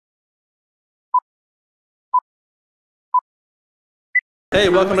Hey,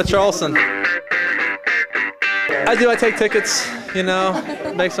 welcome to Charleston. I take tickets, you know,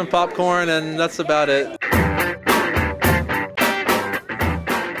 make some popcorn, and that's about it.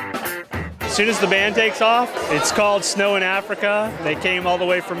 As soon as the band takes off, it's called Snow in Africa. They came all the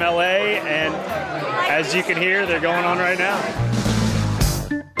way from LA, and as you can hear, they're going on right now.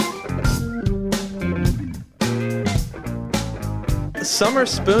 Summer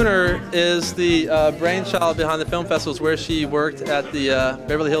Spooner is the brainchild behind the film festivals, where she worked at the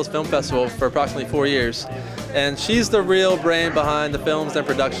Beverly Hills Film Festival for approximately 4 years. And she's the real brain behind the films and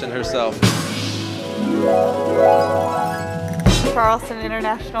production herself. Charleston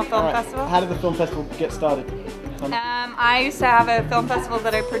International Film Festival. How did the film festival get started? I used to have a film festival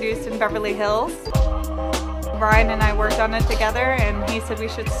that I produced in Beverly Hills. Brian and I worked on it together, and he said we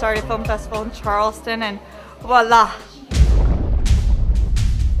should start a film festival in Charleston, and voila!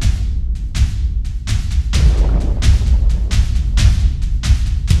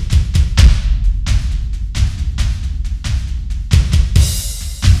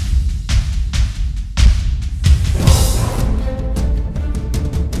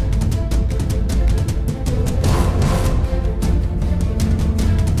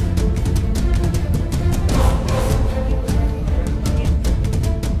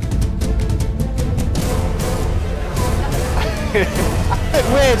 A bit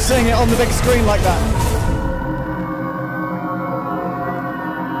weird seeing it on the big screen like that.